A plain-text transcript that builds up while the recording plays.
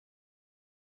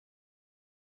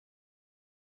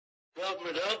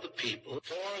Government of the people,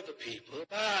 for the people,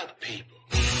 by the people.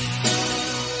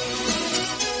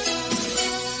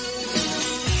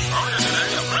 Earlier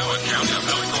today, a Broward County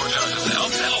appellate court judge has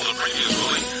upheld the previous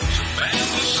ruling to ban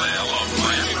the sale of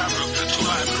Miami rap group to Two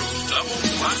Live Crew's double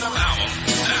platinum album,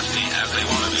 Nasty as They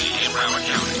Want to Be in Broward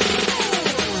County.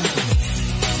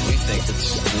 We think it's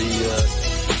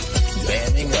the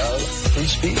banning of free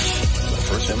speech. The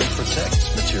First Amendment protects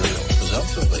material,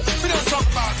 presumptively. We don't talk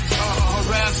about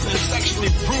harassing and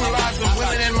sexually brutalizing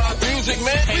women in my music,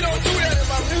 man. We don't do that in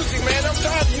my music, man. I'm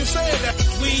tired of you saying that.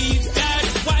 We got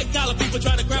white collar people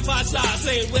trying to grab our side,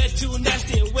 saying we're too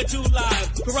nasty and we're too live.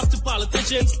 Corrupted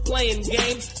politicians playing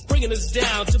games, bringing us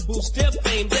down to boost their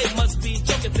fame. They must be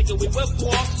joking, thinking we were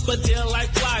poor, but they're like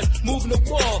flies moving the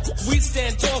wall. We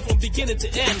stand tall from beginning to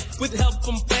end, with help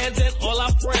from fans and all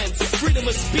our friends. Freedom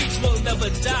of speech will never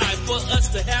die. For us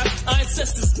to have, our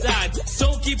ancestors died.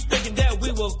 Don't keep thinking that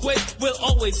we will quit. We'll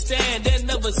always stand and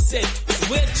never sit.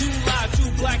 We're too live,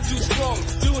 too black, too strong,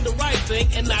 doing the right thing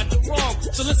and not the wrong.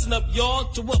 So listen up, y'all,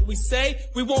 to what we say.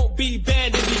 We won't be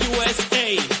banned in the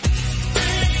USA.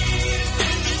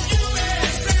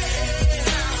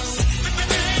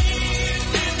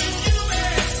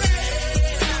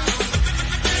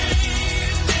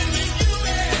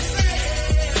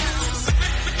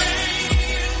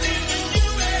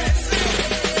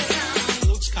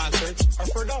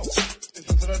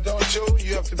 Adult show,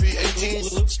 you have to be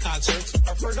 18. Luke's concerts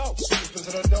are for adults. If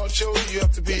it's an adult show, you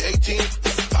have to be 18.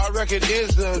 Our record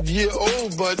is a year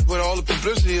old, but with all the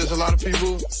publicity, there's a lot of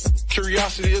people,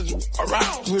 curiosity is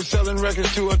around. We're selling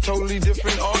records to a totally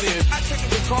different audience. I take a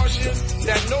precaution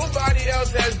that nobody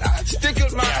else has. I stick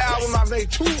with my album, I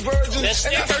made 2 versions,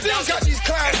 and I still got these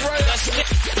clowns right up.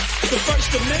 The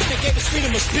First Amendment gave us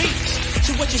freedom of speech.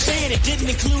 So what you're saying, it didn't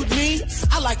include me?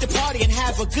 I like to party and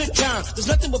have a good time. There's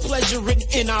nothing but pleasure written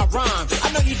in our rhyme.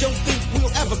 I know you don't think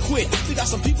we'll ever quit. We got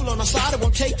some people on our side that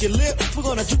won't take your lip. We're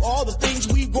gonna do all the things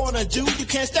we wanna do. You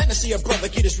can't stand to see a brother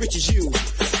get as rich as you.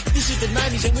 This is the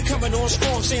 90s and we're coming on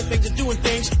strong, saying things and doing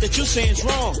things that you're saying's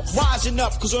wrong. Rising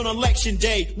up, cause on election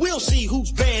day, we'll see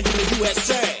who's banned in the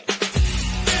USA.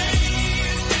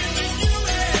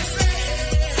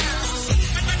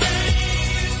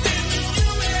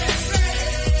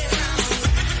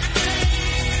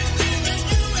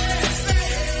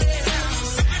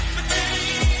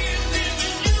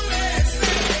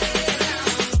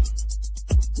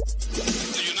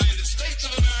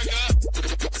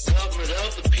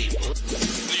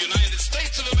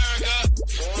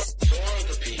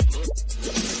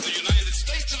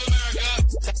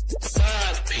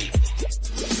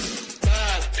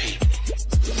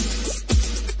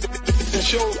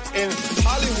 Show in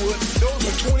Hollywood, those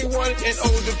were 21 and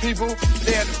older people.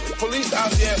 They had police out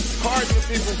there charging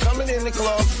people coming in the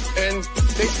club, and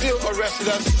they still arrested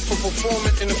us for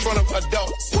performing in front of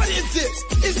adults. What is this?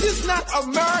 Is this not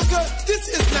America? This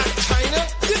is not China.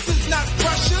 This is not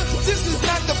Russia. This is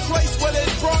not the place where they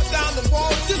brought down the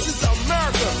wall. This is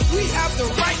America. We have the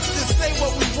right to say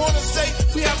what we want to say.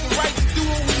 We have the right to do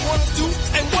what we want to do.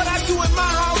 And what I do in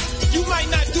my house, you might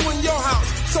not do in your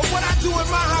house. So what I do in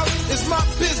my house is my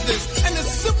business. And the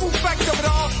simple fact of it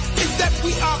all is that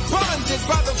we are bonded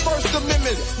by the First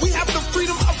Amendment. We have the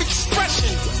freedom of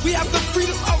expression. We have the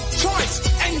freedom of choice.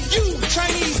 And you,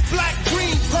 Chinese, black,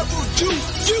 green, purple, Jew,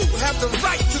 you have the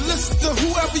right to listen to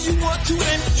whoever you want to,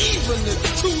 and even the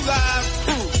Two Live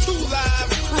Crew. Two Live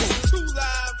Crew. Two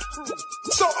Live Crew.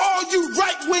 So all you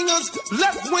right-wingers,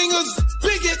 left-wingers,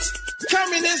 bigots,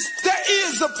 communists, there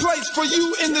is a place for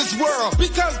you in this world,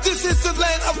 because this is the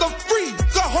land of the free,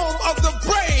 the home of the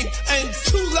brave, and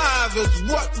Two Live is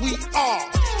what we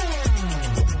are.